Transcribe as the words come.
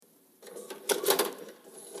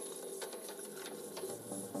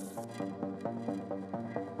Video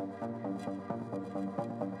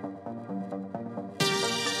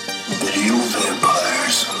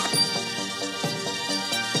vampires.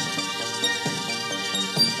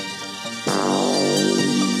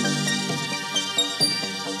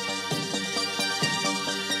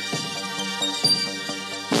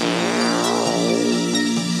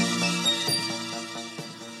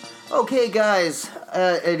 Okay, guys,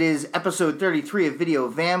 it is episode 33 of Video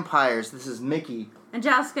Vampires. This is Mickey. And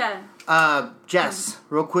Jessica. Jess,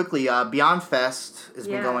 real quickly, Beyond Fest has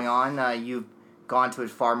been going on. You've gone to it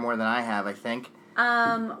far more than I have, I think.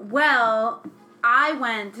 Well, I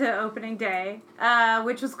went to opening day,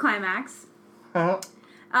 which was Climax.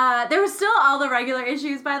 Uh-huh. There was still all the regular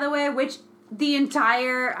issues, by the way, which the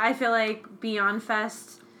entire, I feel like, Beyond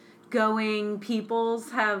Fest going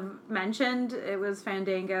peoples have mentioned. It was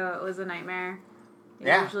Fandango. It was a nightmare. It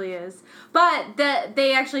usually is. But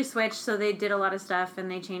they actually switched, so they did a lot of stuff, and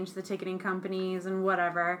they changed the ticketing companies and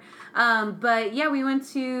whatever. But yeah, we went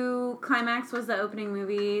to Climax was the opening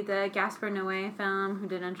movie, the Gaspar Noé film, who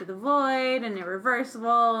did Enter the Void and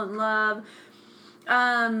Irreversible and Love.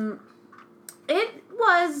 It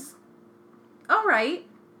was alright.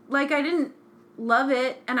 Like, I didn't love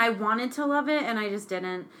it, and I wanted to love it, and I just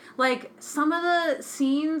didn't. Like, some of the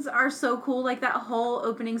scenes are so cool, like that whole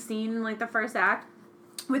opening scene in, like, the first act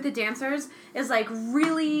with the dancers is, like,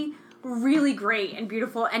 really, really great and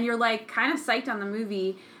beautiful, and you're, like, kind of psyched on the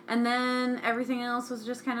movie, and then everything else was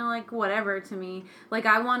just kind of, like, whatever to me. Like,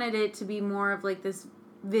 I wanted it to be more of, like, this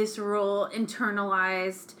visceral,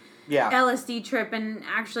 internalized LSD trip, and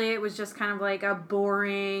actually it was just kind of, like, a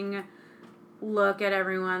boring look at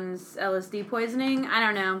everyone's LSD poisoning. I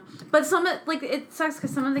don't know. But it sucks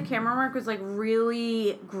because some of the camera work was, like,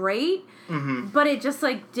 really great, but it just,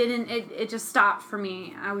 like, didn't, it just stopped for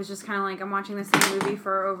me. I was just kind of like, I'm watching this same movie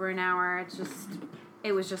for over an hour.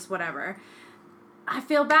 It was just whatever. I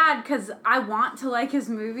feel bad because I want to like his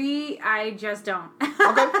movie. I just don't.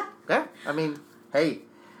 Okay. Yeah. I mean, hey.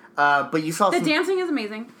 But you saw the dancing is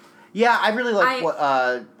amazing. Yeah, I really like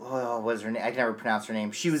what was her name? I can never pronounce her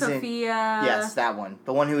name. She was Sophia. Yes, that one.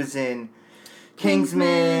 The one who was in Kingsman.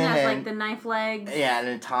 And, like, the knife legs. Yeah, and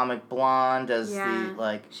Atomic Blonde as the,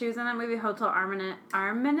 like... She was in that movie Hotel Artemis?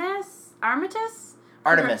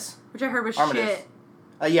 Artemis. Which I heard was Armistice.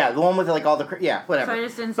 shit. Yeah, the one with, like, all the... Yeah, whatever. So I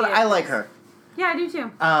just didn't see But it. I like her. Yeah, I do too.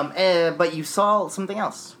 But you saw something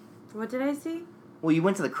else. What did I see? Well, you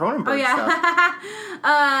went to the Cronenberg stuff.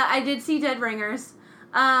 I did see Dead Ringers.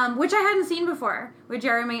 Which I hadn't seen before, with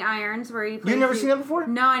Jeremy Irons, where he plays... You've never seen that before?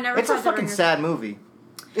 No, I never It's saw a fucking sad movie.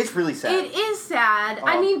 It's really sad. It is sad. Oh.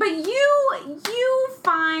 I mean, but you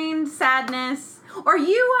find sadness, or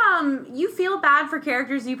you feel bad for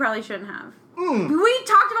characters you probably shouldn't have. We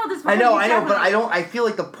talked about this before. I know, but I feel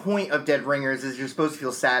like the point of Dead Ringers is you're supposed to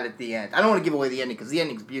feel sad at the end. I don't want to give away the ending, because the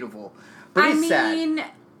ending's beautiful. But it's sad. I mean,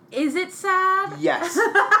 is it sad? Yes.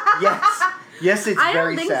 Yes, it's very sad. I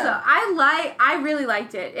don't think so. I really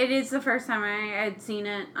liked it. It is the first time I had seen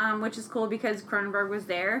it, which is cool because Cronenberg was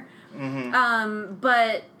there. And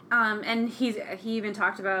he even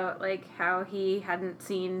talked about, like, how he hadn't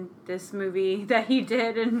seen this movie that he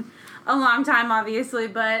did in a long time, obviously.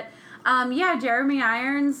 But, yeah, Jeremy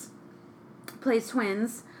Irons plays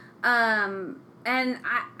twins. And I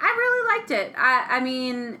really liked it. I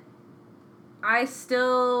mean... I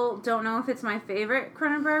still don't know if it's my favorite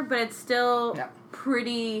Cronenberg, but it's still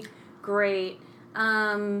pretty great.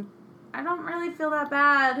 I don't really feel that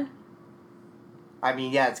bad. I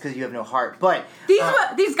mean, yeah, it's because you have no heart. But these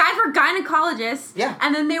guys were gynecologists,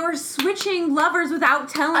 and then they were switching lovers without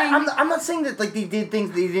telling. I'm not saying that, like, they did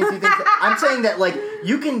things, they didn't do things. I'm saying that, like,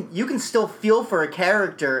 you can still feel for a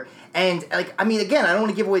character, and, like, I mean, again, I don't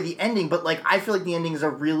want to give away the ending, but, like, I feel like the ending is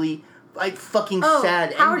a really, like, fucking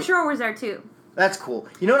sad Howard ending. Shore was there too. That's cool.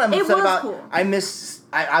 You know what I'm upset about? Cool. I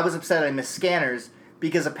was upset I missed Scanners,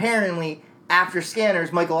 because apparently after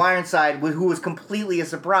Scanners, Michael Ironside, who was completely a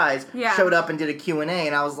surprise, showed up and did a Q&A,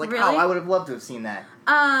 and I was like, really? Oh, I would have loved to have seen that.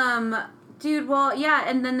 Dude, well, yeah,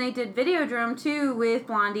 and then they did Videodrome too with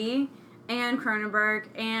Blondie and Cronenberg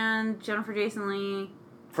and Jennifer Jason Leigh.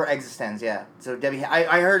 For Existenz, yeah. So Debbie,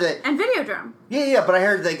 I heard that. And Videodrome. Yeah, but I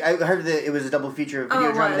heard that it was a double feature of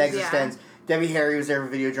Videodrome and Existenz. Yeah. Debbie Harry was there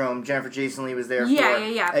for Videodrome. Jennifer Jason Leigh was there for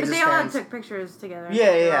Existenz. But they all took pictures together.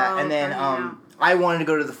 Yeah. And then I wanted to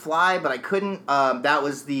go to The Fly, but I couldn't. That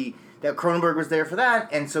Cronenberg was there for that,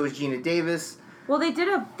 and so was Gina Davis. Well, they did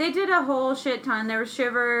a whole shit ton. There was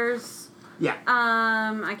Shivers. Yeah.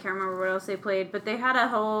 I can't remember what else they played, but they had a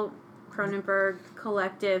whole Cronenberg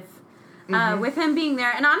collective with him being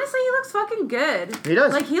there. And honestly, he looks fucking good. He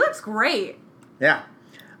does. Like, he looks great. Yeah.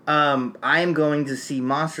 I am going to see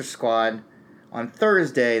Monster Squad on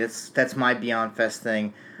Thursday. That's my Beyond Fest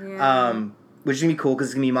thing. Yeah. Which is going to be cool because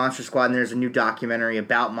it's going to be Monster Squad, and there's a new documentary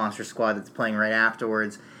about Monster Squad that's playing right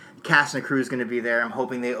afterwards. The cast and the crew is going to be there. I'm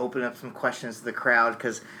hoping they open up some questions to the crowd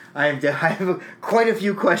because I have quite a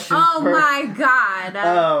few questions. Oh my god.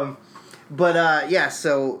 Yeah,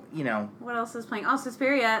 so, you know. What else is playing? Oh,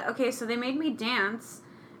 Suspiria. Okay, so they made me dance.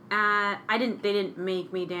 They didn't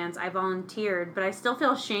make me dance. I volunteered, but I still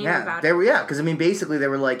feel shame about it. Because, I mean, basically they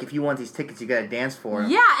were like, if you want these tickets, you got to dance for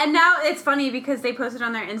them. Yeah, and now it's funny because they posted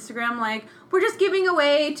on their Instagram, like, we're just giving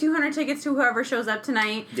away 200 tickets to whoever shows up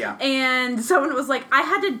tonight. Yeah. And someone was like, I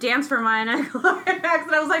had to dance for mine at Climax,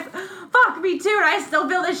 and I was like, fuck, me too, and I still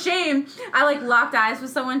feel the shame. I, like, locked eyes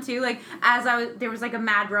with someone, too, like, there was, like, a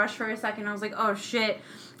mad rush for a second. I was like, oh, shit.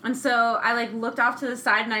 And so I, like, looked off to the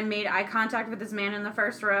side and I made eye contact with this man in the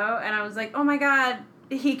first row. And I was like, oh, my God,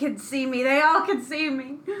 he could see me. They all could see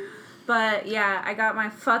me. But, yeah, I got my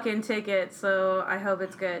fucking ticket, so I hope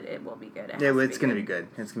it's good. It will be good. It's going to be good.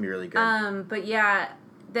 It's going to be really good. But, yeah,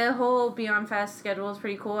 the whole Beyond Fest schedule is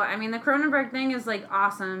pretty cool. I mean, the Cronenberg thing is, like,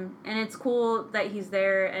 awesome. And it's cool that he's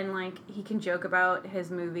there and, like, he can joke about his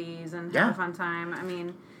movies and have a fun time. I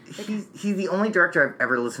mean... He's the only director I've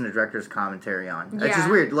ever listened to director's commentary on. Yeah. It's just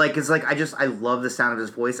weird. Like, it's like, I love the sound of his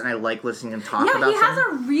voice, and I like listening to him talk about something. Yeah, he has a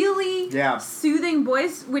really soothing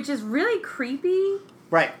voice, which is really creepy.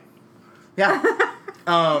 Right. Yeah.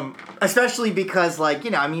 Especially because, like,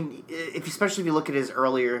 you know, I mean, especially if you look at his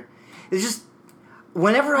earlier... It's just...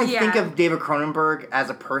 Whenever I think of David Cronenberg as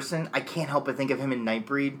a person, I can't help but think of him in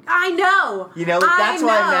Nightbreed. I know! You know, like, that's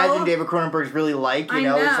what I imagine David Cronenberg's really like, you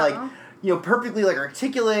know? It's like... You know, perfectly, like,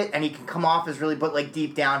 articulate, and he can come off as really, but, like,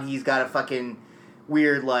 deep down, he's got a fucking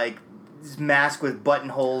weird, like, mask with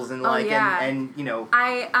buttonholes and, like, and you know.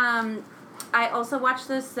 I also watched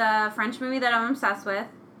this French movie that I'm obsessed with.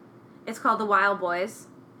 It's called The Wild Boys.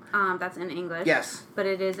 That's in English. Yes. But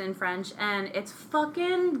it is in French, and it's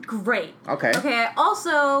fucking great. Okay. Okay, I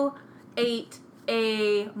also ate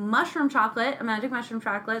a mushroom chocolate, a magic mushroom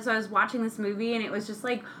chocolate, so I was watching this movie, and it was just,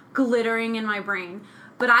 like, glittering in my brain.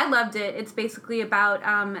 But I loved it. It's basically about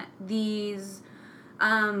these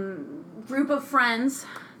group of friends.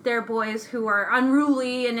 They're boys who are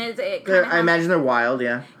unruly, and I imagine they're wild,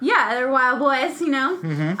 yeah. Yeah, they're wild boys, you know.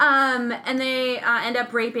 Mm-hmm. And they end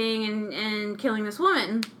up raping and killing this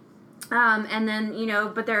woman. And then, you know,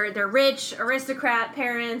 but they're rich, aristocrat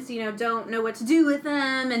parents, you know, don't know what to do with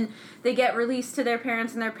them, and they get released to their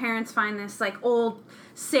parents, and their parents find this, like, old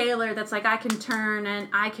sailor that's like, I can turn and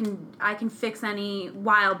I can fix any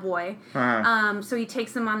wild boy. Uh-huh. So he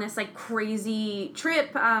takes them on this, like, crazy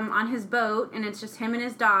trip on his boat, and it's just him and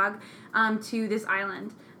his dog to this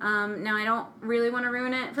island. Now, I don't really want to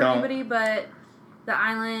ruin it for anybody, but the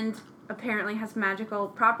island apparently has magical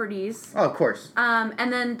properties. Oh, of course.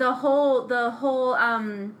 And then the whole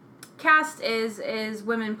cast is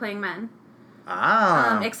women playing men.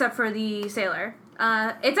 Except for the sailor.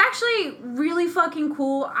 It's actually really fucking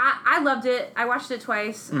cool. I loved it. I watched it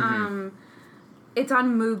twice. Mm-hmm. It's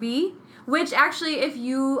on Mubi, which actually, if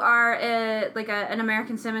you are an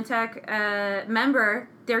American Cinematheque member,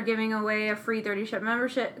 they're giving away a free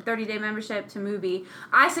 30-day membership to Mubi.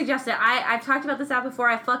 I suggest it. I've talked about this app before.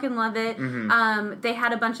 I fucking love it. Mm-hmm. They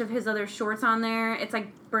had a bunch of his other shorts on there. It's like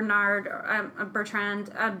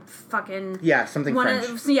Bertrand, fucking... Yeah, something French.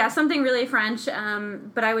 Something really French,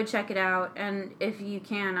 but I would check it out, and if you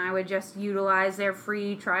can, I would just utilize their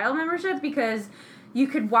free trial membership, because you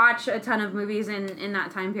could watch a ton of movies in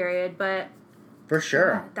that time period, but... For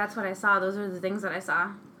sure. Yeah, that's what I saw. Those are the things that I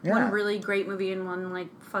saw. Yeah. One really great movie and one, like,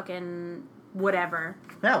 fucking whatever.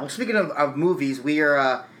 Yeah, well, speaking of movies, we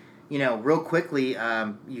are, real quickly,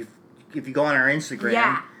 if you go on our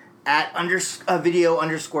Instagram... At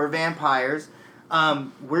 @video_vampires.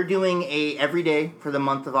 We're doing every day for the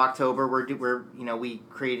month of October. We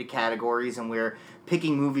created categories and we're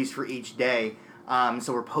picking movies for each day.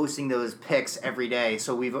 So we're posting those picks every day.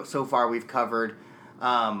 So so far we've covered,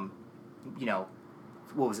 what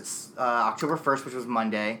was it? October 1st, which was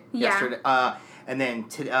Monday. Yeah. Yesterday. And then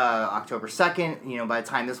October 2nd. By the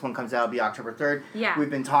time this one comes out, it'll be October 3rd. Yeah.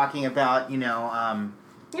 We've been talking about,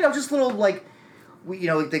 just little like.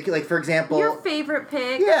 Like for example, your favorite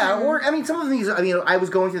picks. Yeah, or some of these. I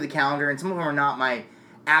was going through the calendar, and some of them are not my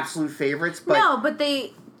absolute favorites. But no, but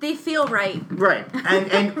they feel right. Right,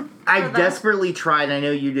 and I desperately tried. And I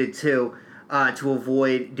know you did too. To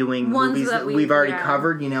avoid doing movies that we've already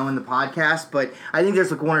covered, in the podcast. But I think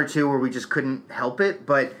there's like one or two where we just couldn't help it.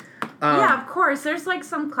 But Yeah, of course. There's like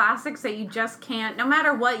some classics that you just can't, no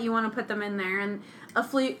matter what, you want to put them in there, and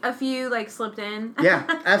a few like slipped in. Yeah,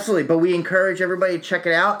 absolutely. But we encourage everybody to check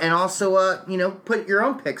it out, and also, put your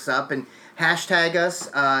own picks up and hashtag us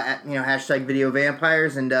at hashtag Video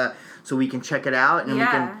Vampires, and so we can check it out, and we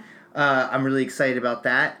can. I'm really excited about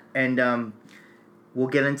that, and we'll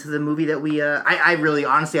get into the movie that we. I really,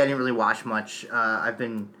 honestly, I didn't really watch much. I've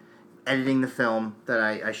been editing the film that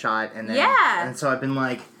I shot, and then, and so I've been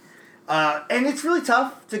like. And it's really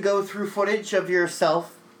tough to go through footage of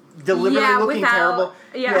yourself deliberately looking terrible.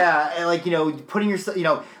 Yeah. And like, putting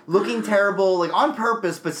yourself, looking terrible, like on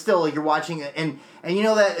purpose, but still, like you're watching it. And you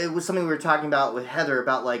know that it was something we were talking about with Heather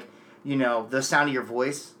about like, the sound of your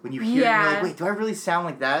voice. When you hear it, you're like, wait, do I really sound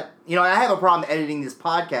like that? I have a problem editing this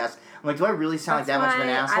podcast. I'm like, do I really sound like that much of an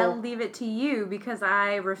asshole? I'll leave it to you because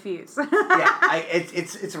I refuse.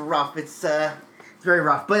 It's rough. It's very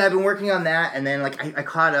rough, but I've been working on that, and then like I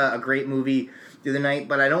caught a great movie the other night,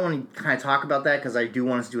 but I don't want to kind of talk about that because I do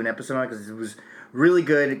want us to do an episode on it because it was really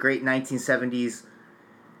good, a great 1970s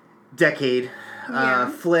decade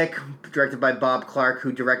flick directed by Bob Clark,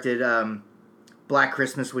 who directed Black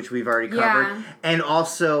Christmas, which we've already covered, and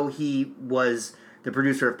also he was the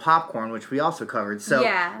producer of Popcorn, which we also covered. So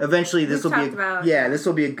eventually this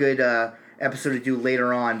will be a good episode to do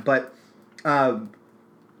later on, but.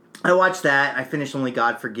 I watched that. I finished Only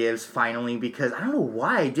God Forgives finally because I don't know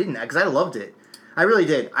why I didn't because I loved it. I really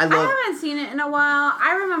did. I haven't seen it in a while.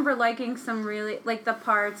 I remember liking some really like the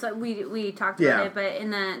parts that we talked about it, but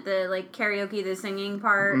in the like karaoke, the singing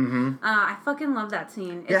part, I fucking love that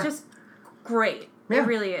scene. It's just great. Yeah. It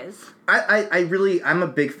really is. I'm a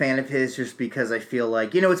big fan of his just because I feel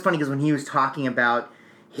like it's funny because when he was talking about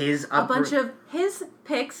his a bunch of his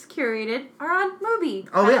picks curated are on Mubi.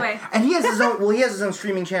 Oh yeah, and he has his own. Well, he has his own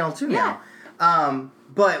streaming channel too now.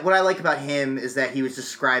 But what I like about him is that he was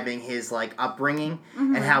describing his like upbringing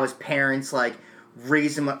and how his parents like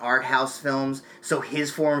raised him with art house films. So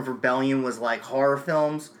his form of rebellion was like horror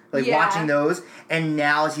films, like watching those. And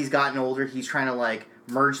now as he's gotten older, he's trying to like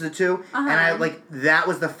merge the two. And I like that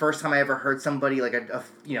was the first time I ever heard somebody like an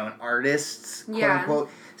artist's quote unquote.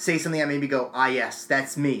 Say something that made me go, yes,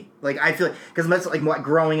 that's me. Like, I feel like, because like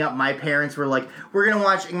growing up, my parents were like, we're going to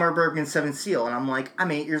watch Ingmar Bergman's Seventh Seal. And I'm like, I'm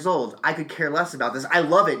 8 years old. I could care less about this. I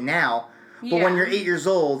love it now. But when you're 8 years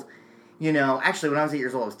old, actually, when I was 8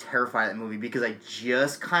 years old, I was terrified of that movie because I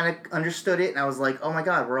just kind of understood it. And I was like, oh my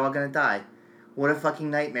God, we're all going to die. What a fucking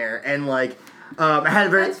nightmare. And like, I had a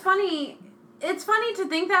very... It's funny to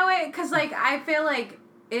think that way because, like, I feel like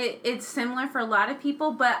it's similar for a lot of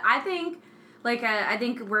people, but I think... Like, I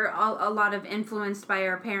think we're all a lot of influenced by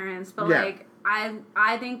our parents, but, like,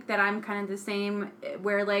 I think that I'm kind of the same,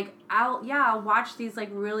 where, like, I'll watch these, like,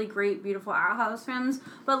 really great, beautiful art house films,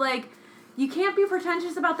 but, like, you can't be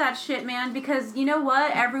pretentious about that shit, man, because, you know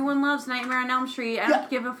what? Everyone loves Nightmare on Elm Street. I don't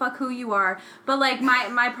give a fuck who you are. But, like,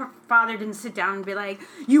 my father didn't sit down and be like,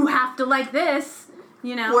 you have to like this,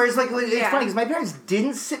 Whereas, like, it's funny, because my parents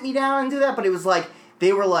didn't sit me down and do that, but it was, like,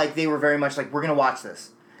 they were very much like, we're going to watch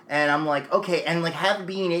this. And I'm like, okay, and like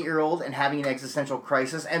being an 8-year-old and having an existential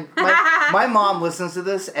crisis, and my mom listens to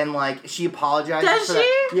this and like she apologizes. Does for she?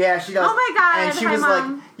 That. Yeah, she does. Oh my God! And she was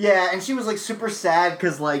mom. Like, and she was like super sad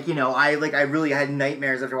because like I really had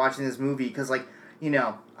nightmares after watching this movie because like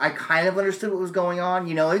I kind of understood what was going on.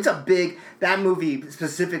 It's that movie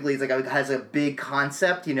specifically is like has a big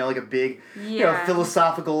concept. Like a big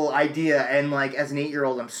philosophical idea, and like as an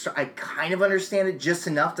 8-year-old, I kind of understand it just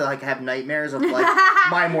enough to like have nightmares of like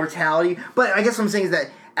my mortality. But I guess what I'm saying is that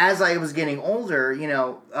as I was getting older,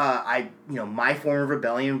 my form of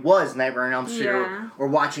rebellion was Nightmare on Elm Street or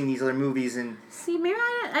watching these other movies and. See, maybe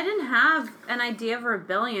I didn't have an idea of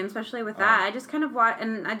rebellion, especially with that. I just kind of watch,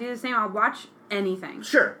 and I do the same. I'll watch anything.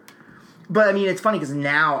 Sure. But I mean, it's funny because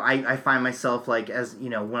now I find myself like as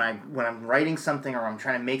when I'm writing something or I'm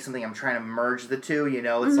trying to make something, I'm trying to merge the two.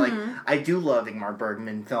 It's like I do love Ingmar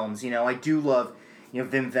Bergman films. I do love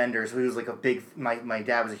Wim Wenders, who was like a big my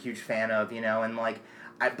dad was a huge fan of. And like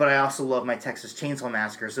but I also love my Texas Chainsaw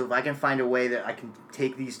Massacre. So if I can find a way that I can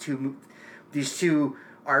take these two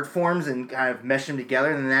art forms and kind of mesh them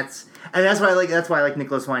together, and that's why I like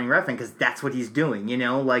Nicholas Winding Refn because that's what he's doing.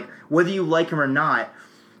 Like whether you like him or not.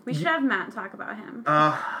 We should have Matt talk about him.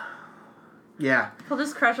 Yeah. He'll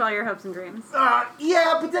just crush all your hopes and dreams.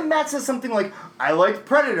 Yeah, but then Matt says something like, I liked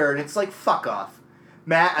Predator, and it's like, fuck off.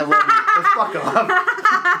 Matt, I love you, but fuck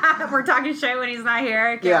off. We're talking shit when he's not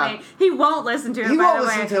here. He won't listen to it, He won't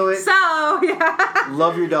listen to it. So, yeah.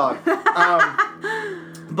 Love your dog.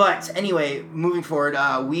 But, anyway, moving forward,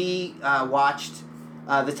 we watched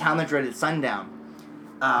The Town That Dreaded Sundown,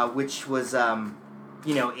 which was...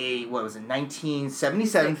 a, what was it,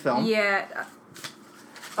 1977 film. Yeah.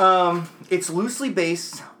 It's loosely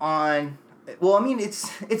based on, well, I mean, it's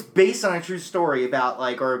based on a true story about,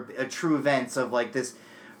 like, or a true events of, like, this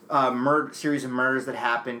series of murders that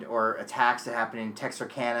happened, or attacks that happened in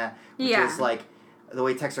Texarkana, which is, like, the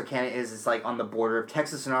way Texarkana is, it's, like, on the border of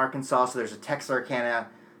Texas and Arkansas, so there's a Texarkana,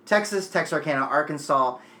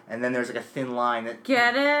 Arkansas, and then there's, like, a thin line that...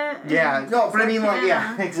 Get it? Yeah, no, but I mean, like,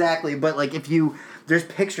 yeah, exactly, but, like, there's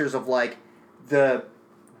pictures of, like, the...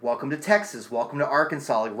 Welcome to Texas, welcome to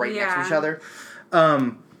Arkansas, like right next to each other.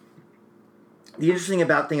 The interesting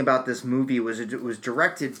thing about this movie was it was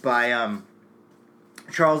directed by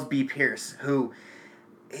Charles B. Pierce, who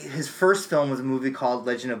his first film was a movie called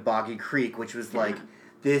Legend of Boggy Creek, which was like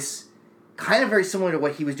this kind of very similar to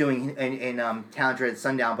what he was doing in Town That Dreaded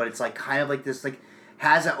Sundown, but it's like kind of like this like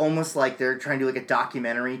has almost like they're trying to do like a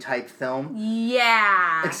documentary type film.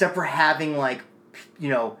 Yeah. Except for having like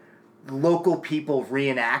local people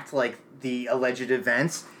reenact like the alleged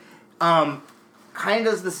events. Kind of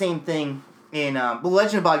does the same thing in The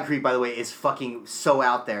Legend of Boggy Creek, by the way, is fucking so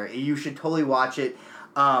out there. You should totally watch it.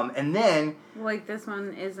 And then like this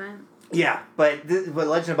one isn't. Yeah, but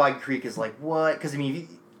Legend of Boggy Creek is like what? Because I mean,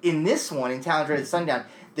 in this one, in Town That Dreaded Sundown,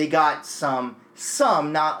 they got some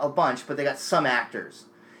not a bunch, but they got some actors.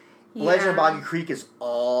 Yeah. Legend of Boggy Creek is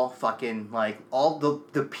all fucking, like, all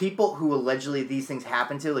the people who allegedly these things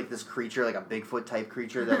happen to, like this creature, like a Bigfoot type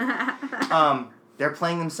creature, that they're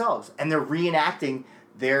playing themselves, and they're reenacting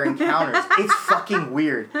their encounters. It's fucking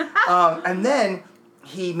weird. And then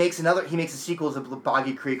he makes a sequel to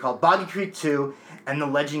Boggy Creek called Boggy Creek 2, and the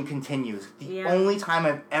legend continues. The only time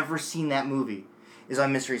I've ever seen that movie is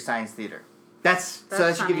on Mystery Science Theater. So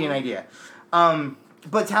that should give you an idea.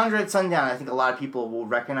 But Town That Dreaded Sundown, I think a lot of people will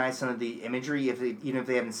recognize some of the imagery even if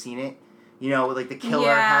they haven't seen it. Like the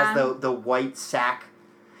killer has the white sack.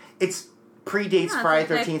 It's predates Friday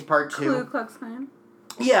the 13th Part 2. Ku Klux Klan.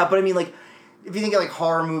 Yeah, but I mean, like, if you think of like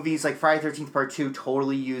horror movies, like Friday the 13th Part 2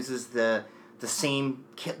 totally uses the same.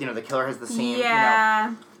 The killer has the same.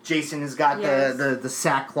 Yeah. Jason has got the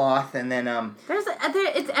sackcloth, and then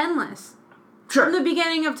it's endless. Sure. From the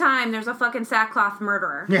beginning of time, there's a fucking sackcloth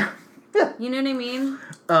murderer. Yeah. Yeah. You know what I mean?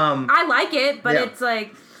 I like it, but it's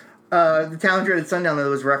like... the Town That Dreaded Sundown, that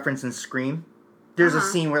was referenced in Scream. There's a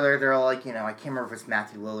scene where they're all like, I can't remember if it's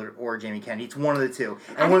Matthew Lillard or Jamie Kennedy. It's one of the two.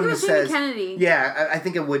 And I think it was Jamie Kennedy. Yeah, I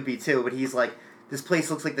think it would be too, but he's like, this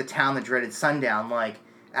place looks like the Town That Dreaded Sundown, like,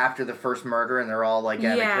 after the first murder, and they're all like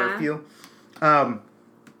at a curfew.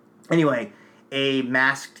 Anyway, a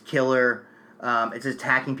masked killer, it's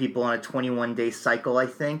attacking people on a 21-day cycle, I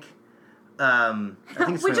think. I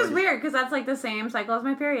think it's which is weird, because that's like the same cycle as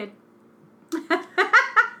my period.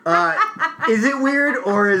 Is it weird,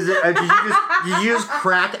 or is it? Did you just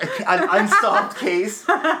crack an unsolved case?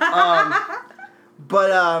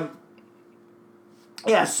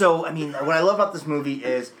 Yeah. So I mean, what I love about this movie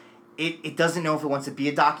is it doesn't know if it wants to be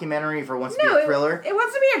a documentary, if it wants to be a thriller. It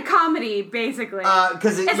wants to be a comedy, basically.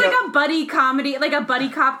 Because it's like a buddy comedy, like a buddy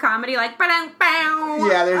cop comedy, like ba-dum-bow.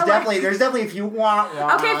 Yeah, there's definitely if you want.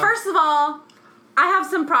 Okay, first of all, I have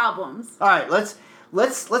some problems. All right,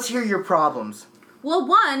 let's hear your problems. Well,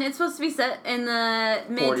 one, it's supposed to be set in the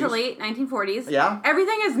mid 40s. To late 1940s. Yeah.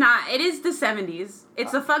 Everything is not. It is the 70s.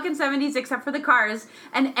 It's the fucking 70s except for the cars,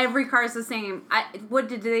 and every car is the same.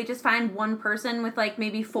 Did they just find one person with, like,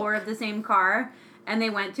 maybe 4 of the same car, and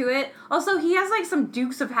they went to it? Also, he has, like, some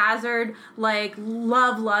Dukes of Hazzard, like,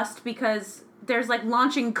 love lust, because there's, like,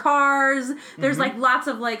 launching cars. There's, like, lots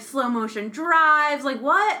of, like, slow-motion drives. Like,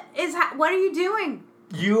 what are you doing?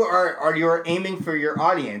 You're aiming for your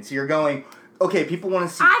audience. You're going... Okay, people want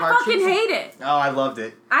to see car I fucking hate it. Oh, I loved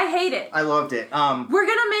it. I hate it. I loved it. We're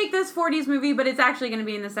going to make this 40s movie, but it's actually going to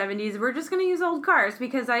be in the 70s. We're just going to use old cars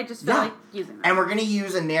because I just feel like using them. And we're going to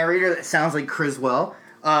use a narrator that sounds like Criswell,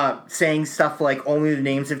 saying stuff like only the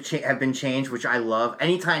names have been changed, which I love.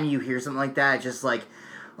 Anytime you hear something like that, it's just like,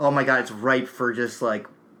 oh my god, it's ripe for just like,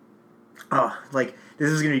 oh, like,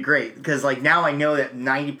 this is going to be great. Because like now I know that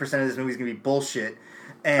 90% of this movie is going to be bullshit.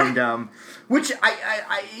 And, which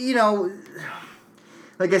I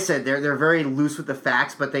like I said, they're very loose with the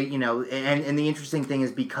facts, but they, and the interesting thing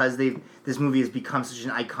is because this movie has become such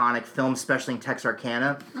an iconic film, especially in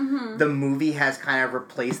Texarkana, the movie has kind of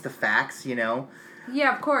replaced the facts,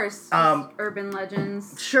 Yeah, of course. Urban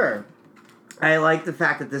legends. Sure. I like the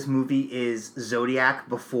fact that this movie is Zodiac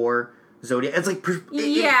before Zodiac. It's like,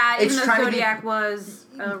 even though Zodiac was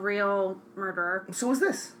a real murderer. So was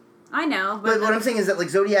this. I know, but what I'm saying is that like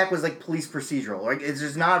Zodiac was like police procedural. Like it's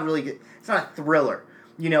just not really good. It's not a thriller.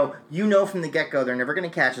 You know from the get go they're never going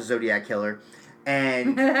to catch a Zodiac killer,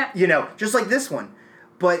 and just like this one.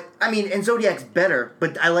 But, I mean, and Zodiac's better,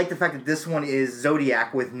 but I like the fact that this one is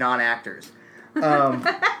Zodiac with non-actors. And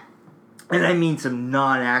I mean some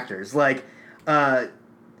non-actors. Like, I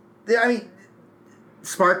mean,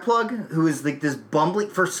 Sparkplug, who is like this bumbling,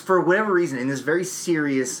 for whatever reason, in this very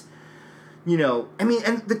serious, you know, I mean,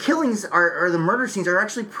 and the killings or the murder scenes are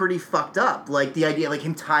actually pretty fucked up. Like, the idea, like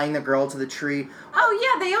him tying the girl to the tree. Oh,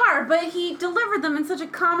 yeah, they are, but he delivered them in such a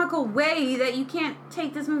comical way that you can't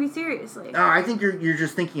take this movie seriously. Oh, I think you're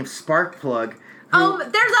just thinking of Sparkplug.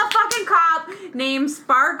 There's a fucking cop named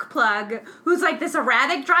Sparkplug who's like this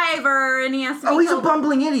erratic driver, and he has to be he's a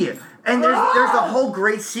bumbling idiot. And there's a whole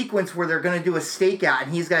great sequence where they're going to do a stakeout,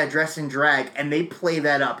 and he's got to dress in drag, and they play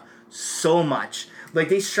that up so much. Like,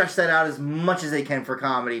 they stretch that out as much as they can for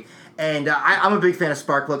comedy. And I'm a big fan of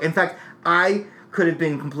Sparkplug. In fact, I could have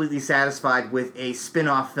been completely satisfied with a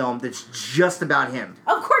spin-off film that's just about him.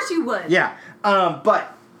 Of course you would. Yeah.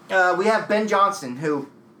 But we have Ben Johnson, who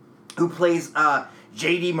plays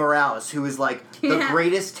J.D. Morales, who is, like, the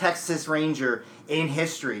greatest Texas Ranger in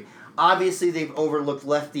history. Obviously, they've overlooked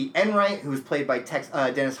Lefty Enright, who was played by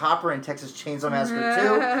Dennis Hopper in Texas Chainsaw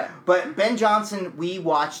Massacre 2. But Ben Johnson, we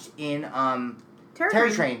watched in Terror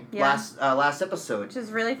Train last episode. Which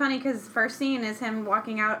is really funny, because first scene is him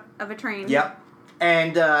walking out of a train. Yep.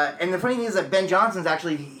 And the funny thing is that Ben Johnson's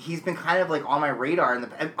actually, he's been kind of, like, on my radar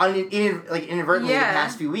inadvertently the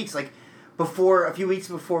past few weeks. Like, a few weeks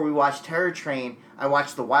before we watched Terror Train, I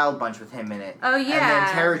watched The Wild Bunch with him in it. Oh, yeah. And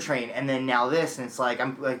then Terror Train, and then now this, and it's like,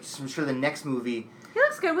 I'm sure the next movie... He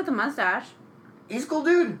looks good with a mustache. He's a cool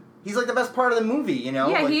dude. He's, like, the best part of the movie, you know?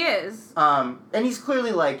 Yeah, like, he is. And he's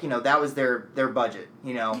clearly, like, you know, that was their budget,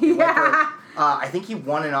 you know? Yeah. I think he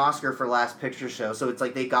won an Oscar for Last Picture Show, so it's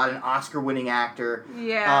like they got an Oscar-winning actor.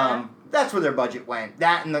 Yeah. That's where their budget went.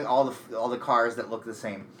 That and all the cars that look the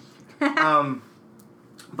same.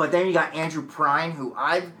 But then you got Andrew Prine, who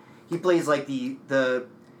he plays like the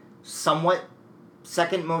somewhat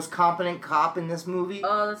second most competent cop in this movie.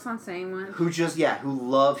 Oh, that's not saying much.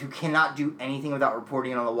 Who cannot do anything without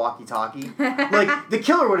reporting it on the walkie-talkie. Like, the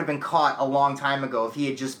killer would have been caught a long time ago if he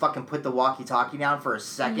had just fucking put the walkie-talkie down for a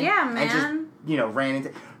second. Yeah, man. And just, you know, ran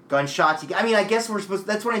into gunshots. I mean, I guess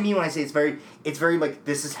that's what I mean when I say it's very, like,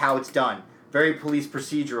 this is how it's done. Very police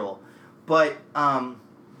procedural. But, and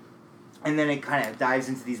then it kind of dives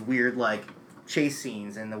into these weird, like, chase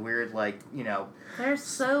scenes and the weird, like, you know... They're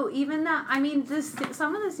so... Even that... I mean,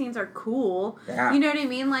 some of the scenes are cool. Yeah. You know what I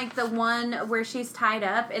mean? Like, the one where she's tied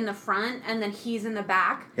up in the front and then he's in the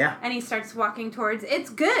back. Yeah. And he starts walking towards... It's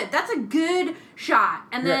good. That's a good shot.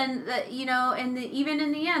 And then, you know, even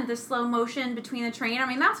in the end, the slow motion between the train, I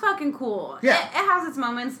mean, that's fucking cool. Yeah. It has its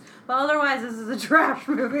moments, but otherwise, this is a trash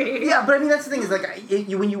movie. Yeah, but I mean, that's the thing, is, like,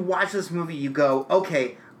 when you watch this movie, you go,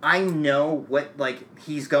 okay... I know what, like,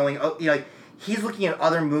 he's going... Oh, you know, like, he's looking at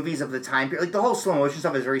other movies of the time period. Like, the whole slow motion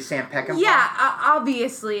stuff is very Sam Peckinpah. Yeah,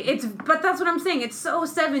 obviously. But that's what I'm saying. It's so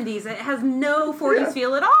 70s. It has no 40s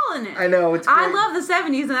feel at all in it. I know, it's great. I love the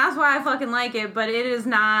 70s, and that's why I fucking like it, but it is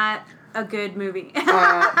not a good movie.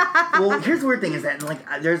 Well, here's the weird thing, is that, like,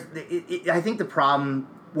 I think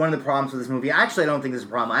one of the problems with this movie, actually I don't think this is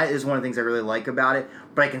a problem, it is one of the things I really like about it,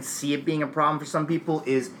 but I can see it being a problem for some people,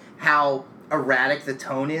 is how erratic the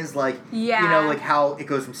tone is, like, you know, like how it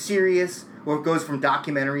goes from serious, or it goes from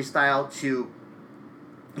documentary style to,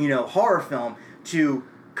 you know, horror film, to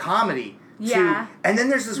comedy, and then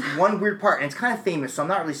there's this one weird part, and it's kind of famous, so I'm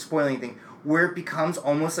not really spoiling anything, where it becomes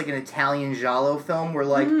almost like an Italian giallo film, where,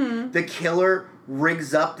 like, the killer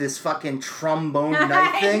rigs up this fucking trombone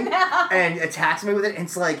knife thing, and attacks me with it, and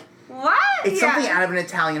it's like, what? It's something out of an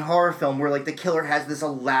Italian horror film, where, like, the killer has this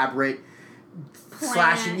elaborate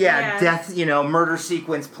slashing, death, you know, murder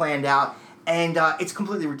sequence planned out, and it's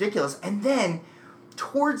completely ridiculous. And then,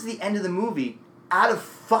 towards the end of the movie, out of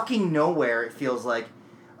fucking nowhere, it feels like,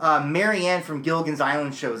 Mary Ann from Gilligan's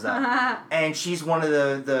Island shows up, and she's one of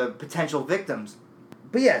the potential victims.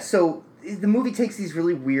 But yeah, so the movie takes these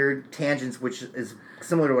really weird tangents, which is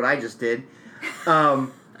similar to what I just did,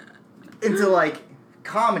 into, like,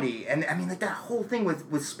 comedy. And, I mean, like, that whole thing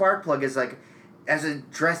with Sparkplug is, like, as a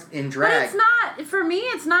dress in drag. But it's not, for me,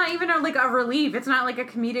 it's not even like a relief. It's not like a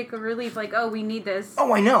comedic relief, like, oh, we need this.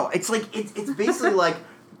 Oh, I know. It's like, it's basically like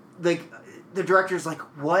the director's like,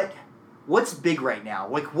 what's big right now?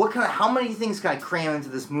 Like, how many things can I cram into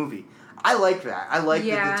this movie? I like that. I like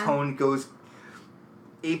that the tone goes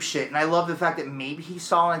ape shit. And I love the fact that maybe he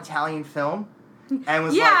saw an Italian film and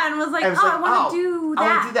was I want to do that. I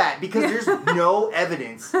want to do that, because there's no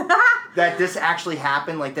evidence that this actually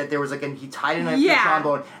happened, like, that there was, like, he tied a knife to the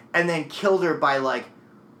trombone and then killed her by, like,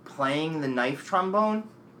 playing the knife trombone.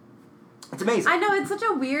 It's amazing. I know, it's such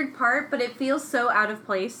a weird part, but it feels so out of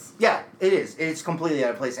place. Yeah, it is. It's completely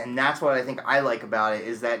out of place, and that's what I think I like about it,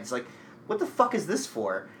 is that it's like, what the fuck is this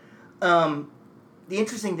for? The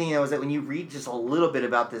interesting thing, though, is that when you read just a little bit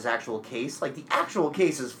about this actual case, like, the actual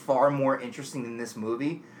case is far more interesting than this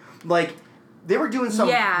movie. Like, they were doing some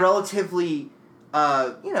relatively,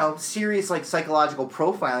 serious, like, psychological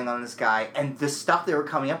profiling on this guy, and the stuff they were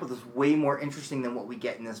coming up with was way more interesting than what we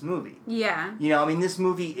get in this movie. Yeah. You know, I mean, this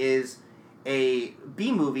movie is a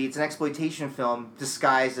B-movie. It's an exploitation film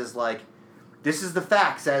disguised as, like, this is the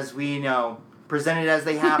facts as we know, presented as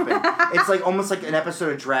they happen. It's like almost like an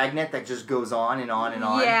episode of Dragnet that just goes on and on and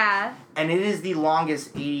on. Yeah. And it is the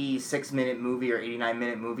longest 86-minute movie or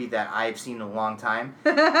 89-minute movie that I've seen in a long time.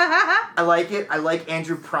 I like it. I like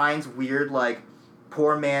Andrew Prine's weird, like,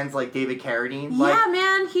 poor man's, like, David Carradine. Like, yeah,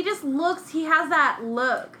 man. He just looks, he has that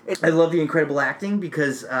look. I love the incredible acting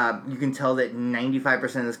because you can tell that 95%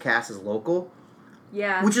 of this cast is local.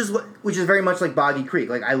 Yeah. Which is very much like Boggy Creek.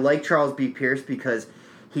 Like, I like Charles B. Pierce because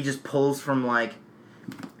he just pulls from, like,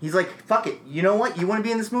 he's like, fuck it. You know what? You want to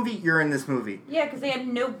be in this movie? You're in this movie. Yeah, because they had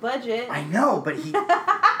no budget. I know, but he...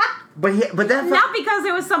 But that... Not because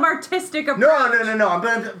it was some artistic approach. No.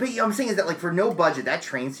 But I'm saying is that, like, for no budget, that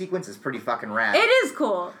train sequence is pretty fucking rad. It is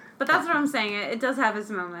cool. But that's what I'm saying. It does have its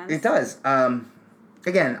moments. It does.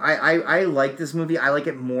 Again, I like this movie. I like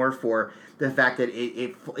it more for the fact that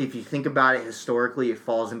it if you think about it historically, it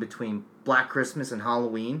falls in between Black Christmas and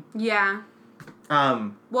Halloween. Yeah.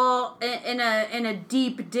 Well, in a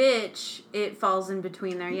deep ditch, it falls in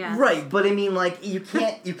between there. Yeah. Right, but I mean, like, you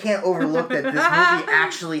can't overlook that this movie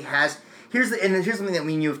actually has. Here's something that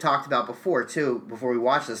me and you have talked about before too. Before we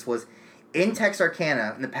watched this, was in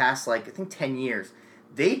Texarkana in the past, like, I think 10 years,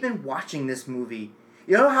 they've been watching this movie.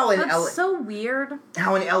 You know how in LA, so weird.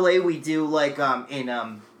 How in LA we do, like,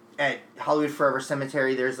 at Hollywood Forever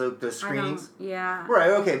Cemetery, there's the screenings. Yeah. Right.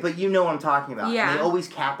 Okay, but you know what I'm talking about. Yeah. And they always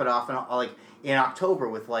cap it off in October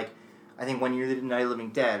with, like, I think one year they did Night of the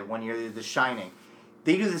Living Dead, one year they did The Shining.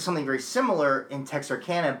 They do something very similar in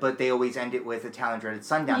Texarkana, but they always end it with A Town That Dreaded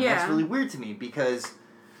Sundown. Yeah. That's really weird to me because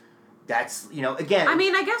that's, again... I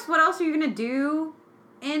mean, I guess what else are you going to do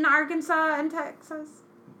in Arkansas and Texas?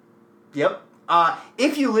 Yep.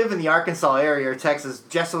 If you live in the Arkansas area or Texas,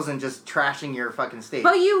 Jess wasn't just trashing your fucking state.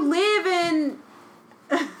 But you live in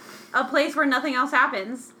a place where nothing else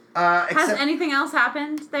happens. Has anything else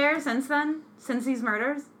happened there since then? Since these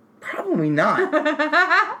murders? Probably not.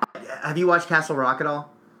 Have you watched Castle Rock at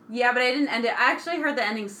all? Yeah, but I didn't end it. I actually heard the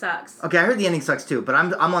ending sucks. Okay, I heard the ending sucks too, but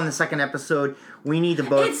I'm on the second episode. We need to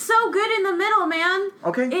both... It's so good in the middle, man.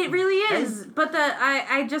 Okay. It really is. But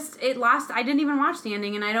it lost... I didn't even watch the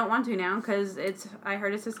ending, and I don't want to now, because I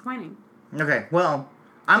heard it's disappointing. Okay, well,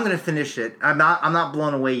 I'm going to finish it. I'm not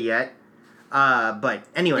blown away yet. But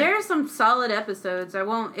anyway. There are some solid episodes. I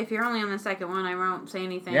won't... If you're only on the second one, I won't say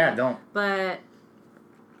anything. Yeah, don't. But...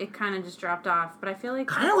 it kind of just dropped off, but I feel like...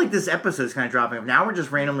 kind of like this episode's kind of dropping off. Now we're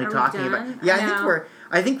just randomly talking about... Yeah, no.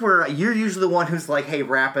 I think we're... You're usually the one who's like, hey,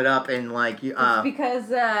 wrap it up, and like... It's because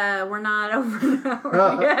we're not over an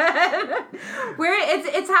hour yet.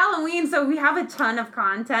 It's Halloween, so we have a ton of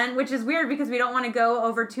content, which is weird because we don't want to go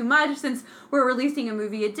over too much since we're releasing a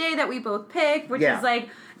movie a day that we both picked, which is like...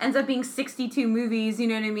 ends up being 62 movies, you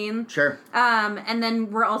know what I mean? Sure. And then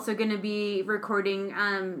we're also going to be recording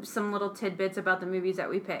some little tidbits about the movies that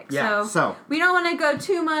we pick. Yeah, so we don't want to go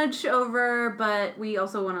too much over, but we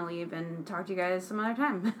also want to leave and talk to you guys some other time.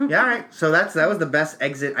 Yeah, all right. So that was the best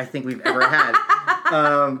exit I think we've ever had.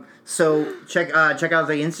 So check out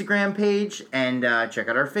the Instagram page and check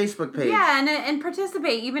out our Facebook page. Yeah, and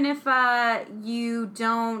participate. Even if you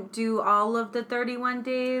don't do all of the 31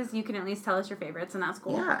 days, you can at least tell us your favorites, and that's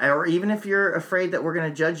cool. Yeah, or even if you're afraid that we're going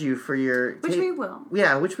to judge you for your... Which we will.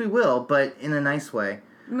 Yeah, which we will, but in a nice way.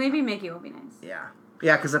 Maybe make you will be nice. Yeah.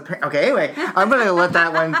 Yeah, because... Okay, anyway, I'm going to let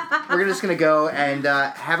that one... We're just going to go and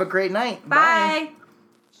have a great night. Bye.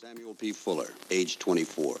 Samuel P. Fuller, age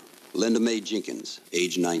 24. Linda Mae Jenkins,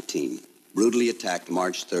 age 19. Brutally attacked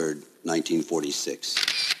March 3rd,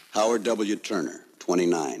 1946. Howard W. Turner,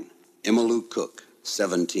 29. Emma Lou Cook,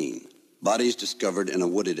 17. Bodies discovered in a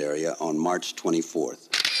wooded area on March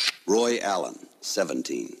 24th. Roy Allen,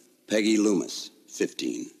 17. Peggy Loomis,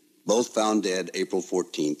 15. Both found dead April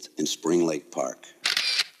 14th in Spring Lake Park.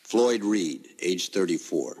 Floyd Reed, age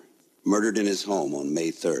 34. Murdered in his home on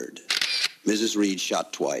May 3rd. Mrs. Reed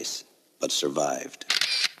shot twice, but survived.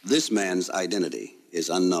 This man's identity is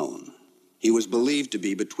unknown. He was believed to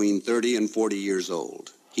be between 30 and 40 years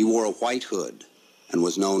old. He wore a white hood and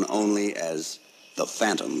was known only as the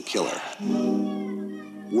Phantom Killer.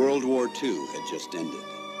 World War II had just ended.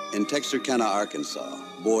 In Texarkana, Arkansas,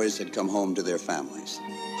 boys had come home to their families.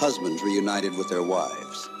 Husbands reunited with their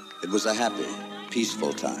wives. It was a happy,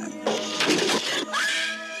 peaceful time.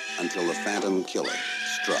 Until the Phantom Killer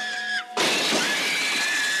struck.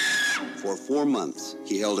 For 4 months,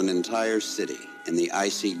 he held an entire city in the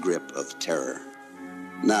icy grip of terror.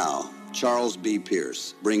 Now, Charles B.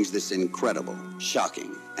 Pierce brings this incredible,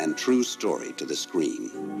 shocking, and true story to the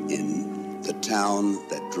screen in The Town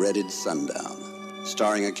That Dreaded Sundown,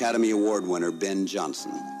 starring Academy Award winner Ben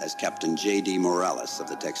Johnson as Captain J.D. Morales of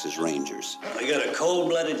the Texas Rangers. We got a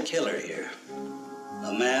cold-blooded killer here.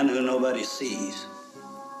 A man who nobody sees.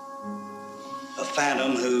 A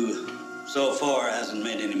phantom who, so far, hasn't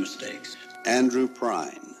made any mistakes. Andrew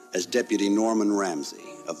Prine as Deputy Norman Ramsey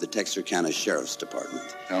of the Texarkana Sheriff's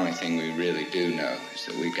Department. The only thing we really do know is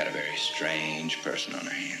that we've got a very strange person on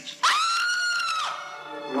our hands.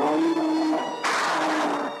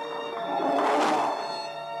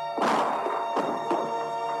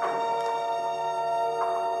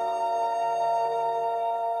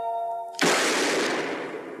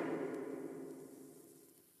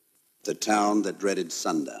 The Town That Dreaded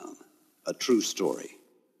Sundown, a true story.